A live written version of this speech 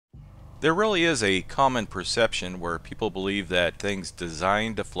There really is a common perception where people believe that things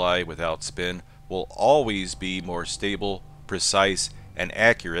designed to fly without spin will always be more stable, precise, and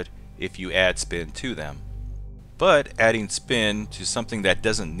accurate if you add spin to them. But adding spin to something that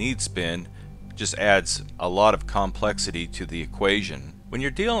doesn't need spin just adds a lot of complexity to the equation. When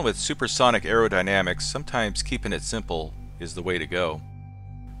you're dealing with supersonic aerodynamics, sometimes keeping it simple is the way to go.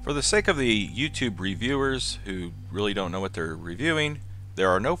 For the sake of the YouTube reviewers who really don't know what they're reviewing, there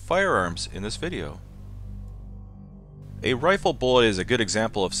are no firearms in this video. A rifle bullet is a good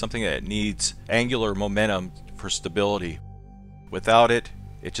example of something that needs angular momentum for stability. Without it,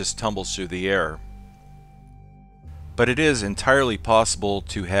 it just tumbles through the air. But it is entirely possible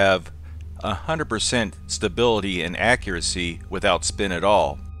to have 100% stability and accuracy without spin at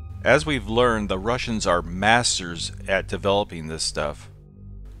all. As we've learned, the Russians are masters at developing this stuff.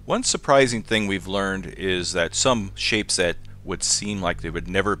 One surprising thing we've learned is that some shapes that would seem like they would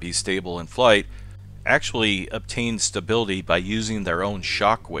never be stable in flight actually obtain stability by using their own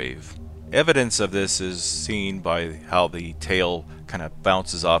shock wave. Evidence of this is seen by how the tail kind of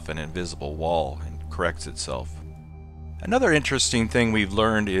bounces off an invisible wall and corrects itself. Another interesting thing we've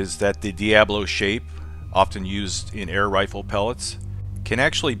learned is that the Diabolo shape, often used in air rifle pellets, can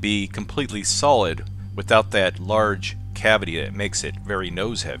actually be completely solid without that large cavity that makes it very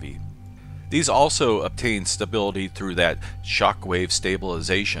nose heavy. These also obtain stability through that shockwave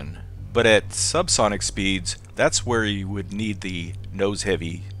stabilization, but at subsonic speeds, that's where you would need the nose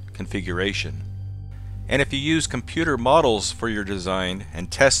heavy configuration. And if you use computer models for your design and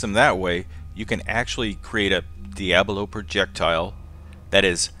test them that way, you can actually create a Diabolo projectile that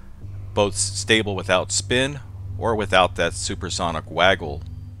is both stable without spin or without that supersonic waggle.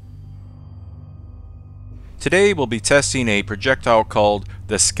 Today we'll be testing a projectile called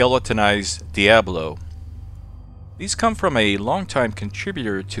the Skeletonized Diabolo. These come from a longtime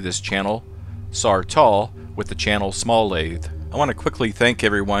contributor to this channel, Saar with the channel SMALLATHE. I want to quickly thank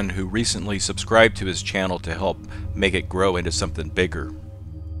everyone who recently subscribed to his channel to help make it grow into something bigger.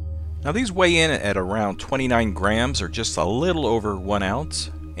 Now these weigh in at around 29 grams or just a little over 1 ounce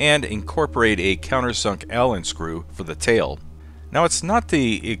and incorporate a countersunk Allen screw for the tail. Now it's not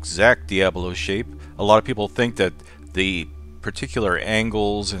the exact Diabolo shape. A lot of people think that the particular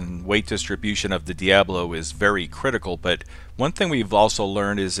angles and weight distribution of the Diabolo is very critical, but one thing we've also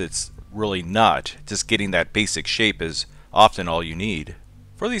learned is it's really not. Just getting that basic shape is often all you need.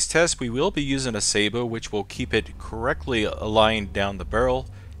 For these tests we will be using a sabot which will keep it correctly aligned down the barrel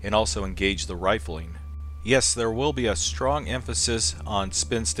and also engage the rifling. Yes, there will be a strong emphasis on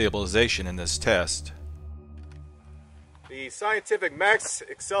spin stabilization in this test. The Scientific Max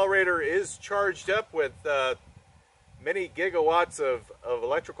accelerator is charged up with many gigawatts of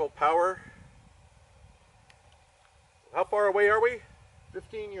electrical power. How far away are we?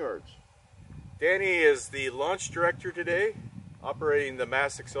 15 yards. Danny is the launch director today, operating the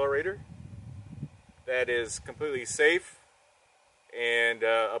mass accelerator. That is completely safe and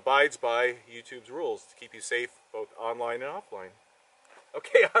abides by YouTube's rules to keep you safe both online and offline.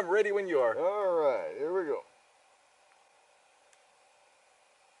 Okay, I'm ready when you are. All right, here we go.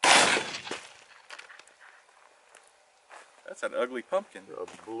 That's an ugly pumpkin. A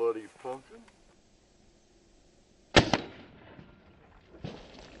bloody pumpkin.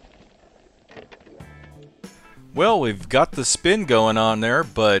 Well, we've got the spin going on there,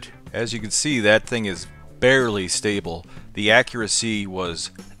 but as you can see, that thing is barely stable. The accuracy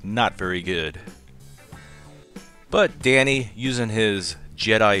was not very good. But Danny, using his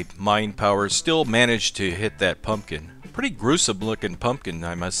Jedi mind power, still managed to hit that pumpkin. Pretty gruesome looking pumpkin,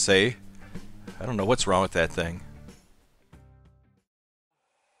 I must say. I don't know what's wrong with that thing.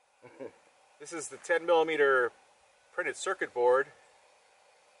 This is the 10mm printed circuit board.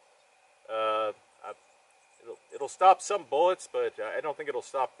 It'll stop some bullets, but I don't think it'll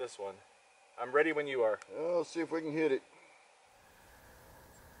stop this one. I'm ready when you are. Let's see if we can hit it.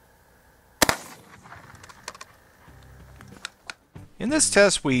 In this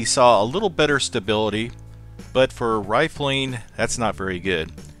test we saw a little better stability, but for rifling that's not very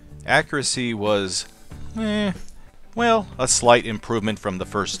good. Accuracy was, well, a slight improvement from the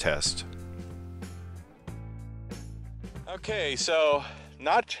first test. Okay, so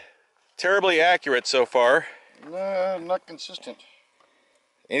not terribly accurate so far. No, not consistent.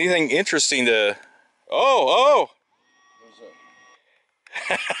 Anything interesting to... Oh! What's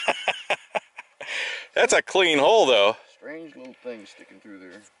that? That's a clean hole though. Strange little thing sticking through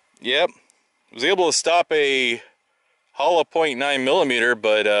there. Yep. Was able to stop a hollow .9mm,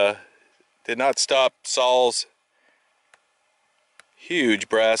 but did not stop Saul's huge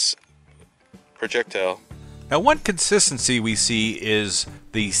brass projectile. Now, one consistency we see is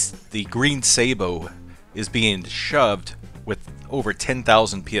the green sabo is being shoved with over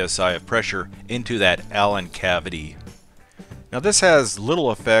 10,000 psi of pressure into that Allen cavity. Now, this has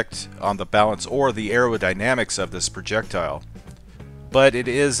little effect on the balance or the aerodynamics of this projectile, but it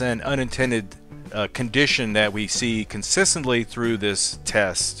is an unintended condition that we see consistently through this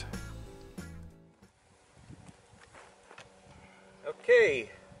test. Okay,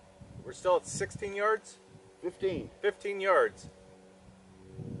 we're still at 16 yards? 15. 15 yards.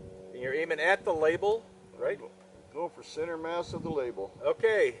 And you're aiming at the label, right? Go for center mass of the label.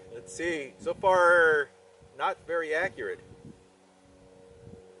 Okay, let's see. So far, not very accurate.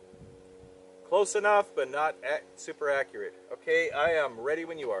 Close enough, but not super accurate. Okay, I am ready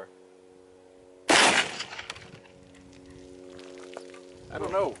when you are. I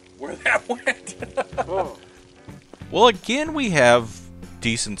don't know where that went. Oh. Well, again, we have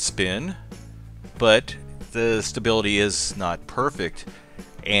decent spin, but the stability is not perfect,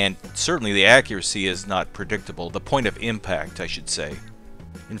 and certainly the accuracy is not predictable. The point of impact, I should say.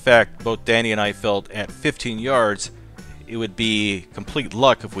 In fact, both Danny and I felt at 15 yards, it would be complete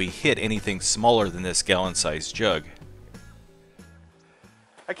luck if we hit anything smaller than this gallon-sized jug.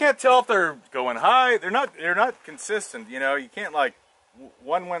 I can't tell if they're going high. They're not consistent. You know, you can't like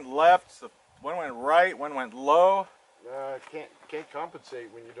one went left, so one went right, one went low. Can't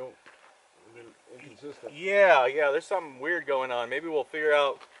compensate when you don't. Inconsistent. Yeah, there's something weird going on. Maybe we'll figure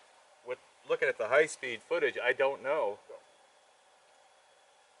out what. Looking at the high-speed footage, I don't know.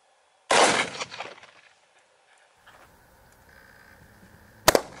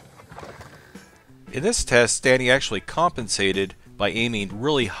 In this test, Danny actually compensated by aiming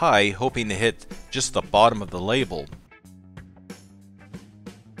really high, hoping to hit just the bottom of the label.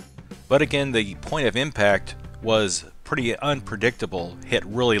 But again, the point of impact was pretty unpredictable, hit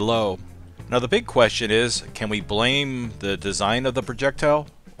really low. Now the big question is, can we blame the design of the projectile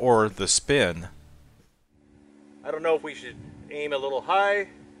or the spin? I don't know if we should aim a little high,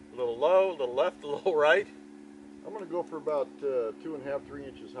 a little low, a little left, a little right. I'm going to go for about 2.5, 3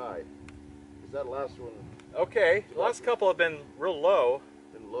 inches high. That last one. Okay, the last couple have been real low.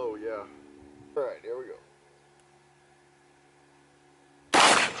 Been low, yeah. All right, there we go.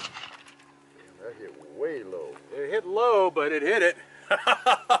 Damn, that hit way low. It hit low, but it hit it.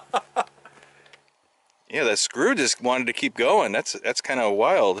 Yeah, that screw just wanted to keep going. That's kind of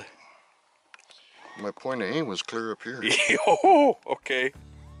wild. My point of aim was clear up here. Oh, okay.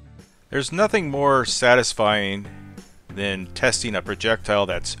 There's nothing more satisfying than testing a projectile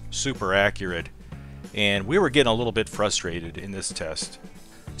that's super accurate, and we were getting a little bit frustrated in this test.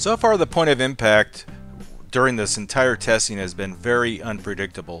 So far, the point of impact during this entire testing has been very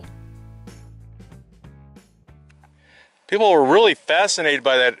unpredictable. People were really fascinated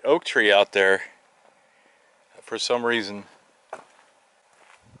by that oak tree out there for some reason.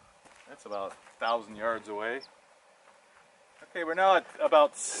 That's about 1,000 yards away. Okay, we're now at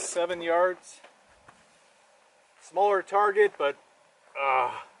about 7 yards. Smaller target, but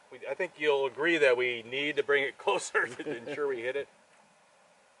I think you'll agree that we need to bring it closer to ensure we hit it.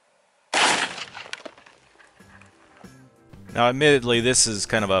 Now, admittedly, this is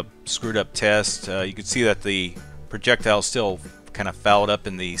kind of a screwed up test. You can see that the projectile still kind of fouled up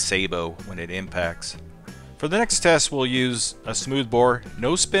in the sabo when it impacts. For the next test, we'll use a smooth bore,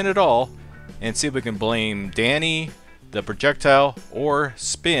 no spin at all, and see if we can blame Danny, the projectile, or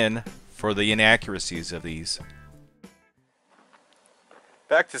spin for the inaccuracies of these.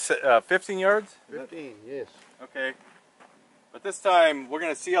 Back to 15 yards? 15, yes. Okay. But this time, we're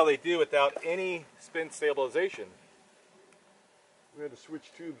going to see how they do without any spin stabilization. We had to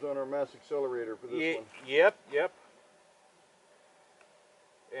switch tubes on our mass accelerator for this one. Yep.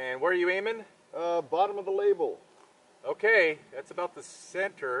 And where are you aiming? Bottom of the label. Okay, that's about the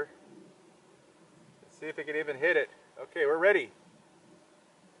center. Let's see if we can even hit it. Okay, we're ready.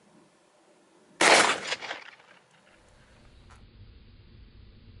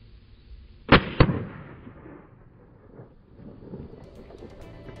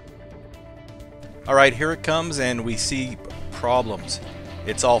 Alright, here it comes, and we see problems.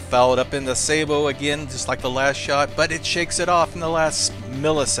 It's all fouled up in the sabo again, just like the last shot, but it shakes it off in the last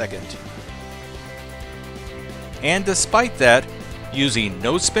millisecond. And despite that, using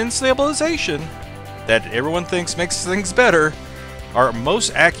no spin stabilization, that everyone thinks makes things better, our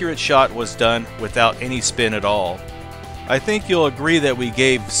most accurate shot was done without any spin at all. I think you'll agree that we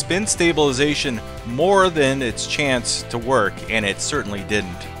gave spin stabilization more than its chance to work, and it certainly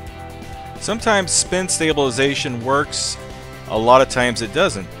didn't. Sometimes spin stabilization works, a lot of times it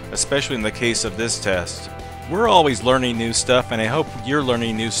doesn't, especially in the case of this test. We're always learning new stuff, and I hope you're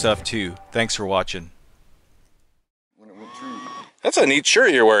learning new stuff too. Thanks for watching. That's a neat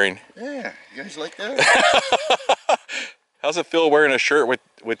shirt you're wearing. Yeah, you guys like that? How's it feel wearing a shirt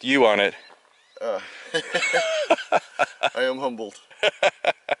with you on it? I am humbled.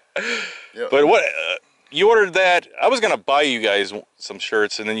 Yeah. But what you ordered that? I was gonna buy you guys some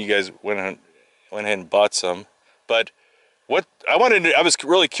shirts, and then you guys went ahead and bought some. But what I was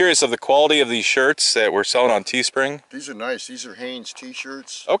really curious of the quality of these shirts that we're selling on TeeSpring. These are nice. These are Hanes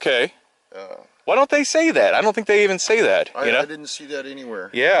t-shirts. Okay. Why don't they say that? I don't think they even say that. I you know? didn't see that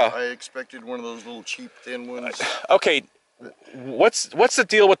anywhere. Yeah. I expected one of those little cheap thin ones. Okay. What's the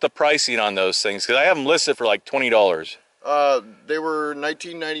deal with the pricing on those things? Because I have them listed for like $20. They were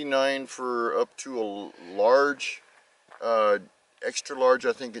 $19.99 for up to a large. Extra large,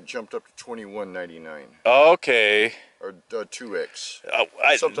 I think it jumped up to $21.99. Okay. Or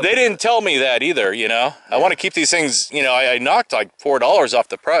 2X. They didn't tell me that either, you know. Yeah. I want to keep these things, you know, I knocked like $4 off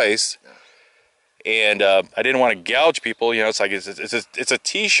the price. Yeah. And I didn't want to gouge people, you know. It's like it's a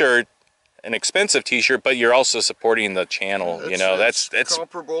t-shirt, an expensive t-shirt, but you're also supporting the channel, you know. That's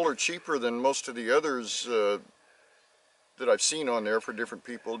comparable or cheaper than most of the others that I've seen on there for different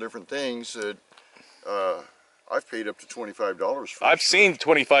people, different things that I've paid up to $25 for. I've seen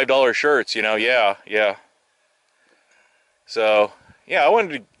 $25 shirts, you know. Yeah. So, yeah, I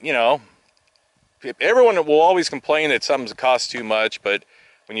wanted to, you know, everyone will always complain that something costs too much, but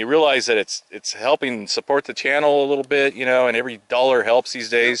when you realize that it's helping support the channel a little bit, you know, and every dollar helps these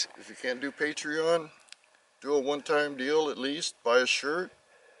days. If you can't do Patreon, do a one-time deal at least, buy a shirt.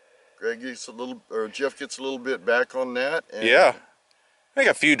 Greg gets a little, or Jeff gets a little bit back on that. And yeah, I think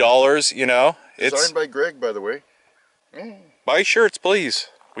a few dollars, you know. Designed by Greg, by the way. Buy shirts, please.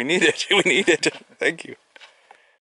 We need it. We need it. Thank you.